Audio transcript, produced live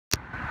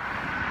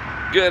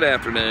Good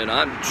afternoon,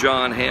 I'm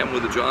John Hamm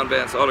with the John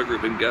Vance Auto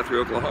Group in Guthrie,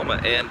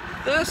 Oklahoma, and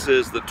this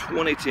is the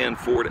 2010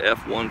 Ford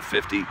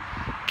F-150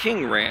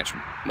 King Ranch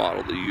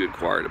model that you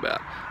inquired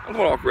about. I'm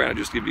going to walk around and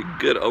just give you a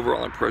good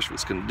overall impression of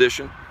its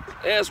condition,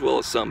 as well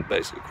as some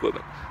basic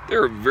equipment.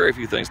 There are very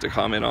few things to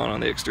comment on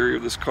the exterior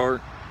of this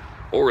car,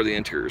 or the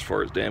interior as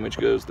far as damage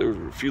goes. There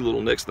were a few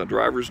little nicks in the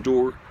driver's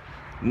door.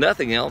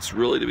 Nothing else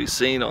really to be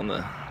seen on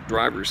the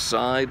driver's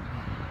side.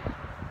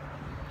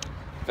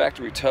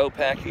 Factory tow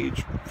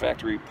package,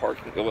 factory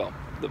parking, well,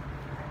 the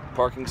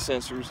parking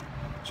sensors.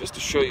 Just to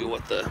show you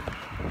what the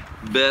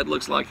bed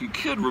looks like, you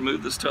could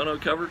remove this tonneau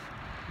cover,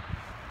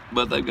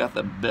 but they've got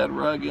the bed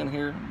rug in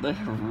here. They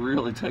have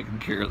really taken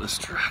care of this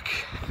truck.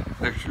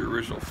 There's your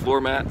original floor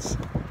mats.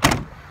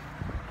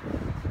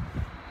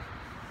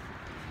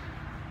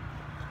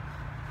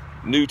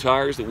 New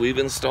tires that we've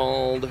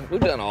installed. We've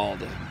done all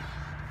the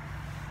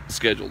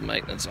scheduled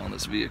maintenance on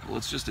this vehicle.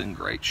 It's just in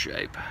great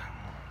shape.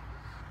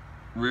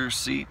 Rear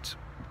seat,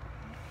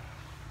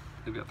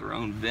 they've got their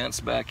own vents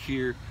back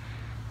here.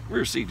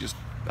 Rear seat, just,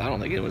 I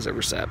don't think anyone's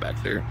ever sat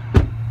back there.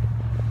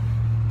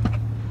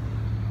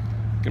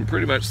 Can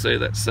pretty much say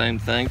that same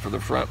thing for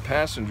the front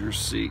passenger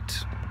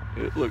seat.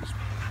 It looks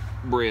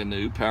brand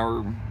new,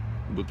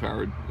 with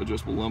power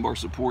adjustable lumbar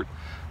support.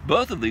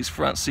 Both of these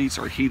front seats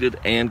are heated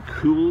and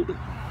cooled.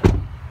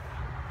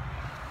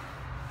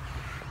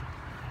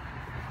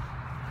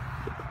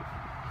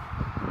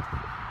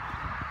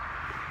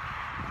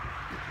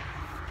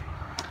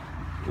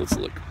 Let's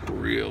look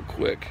real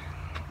quick.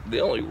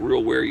 The only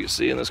real wear you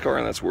see in this car,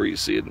 and that's where you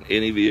see it in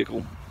any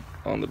vehicle,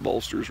 on the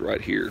bolsters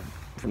right here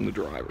from the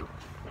driver.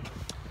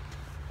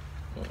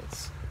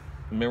 It's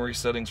memory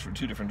settings for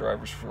two different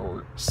drivers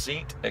for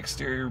seat,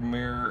 exterior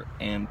mirror,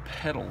 and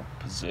pedal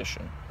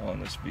position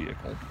on this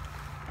vehicle.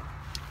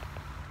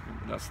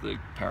 That's the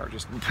power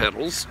adjustable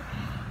pedals.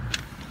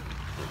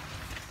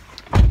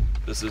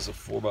 This is a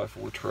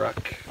 4x4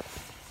 truck.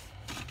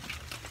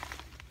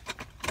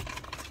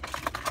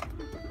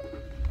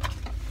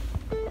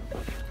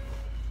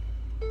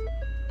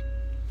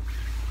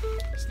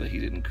 The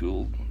heated and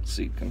cooled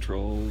seat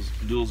controls,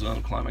 dual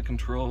zone climate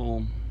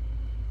control,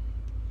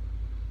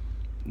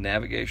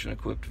 navigation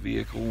equipped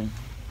vehicle,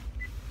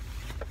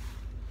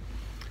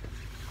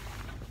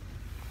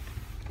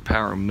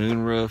 power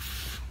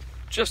moonroof.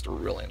 Just a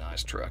really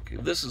nice truck.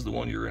 If this is the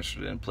one you're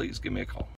interested in, please give me a call.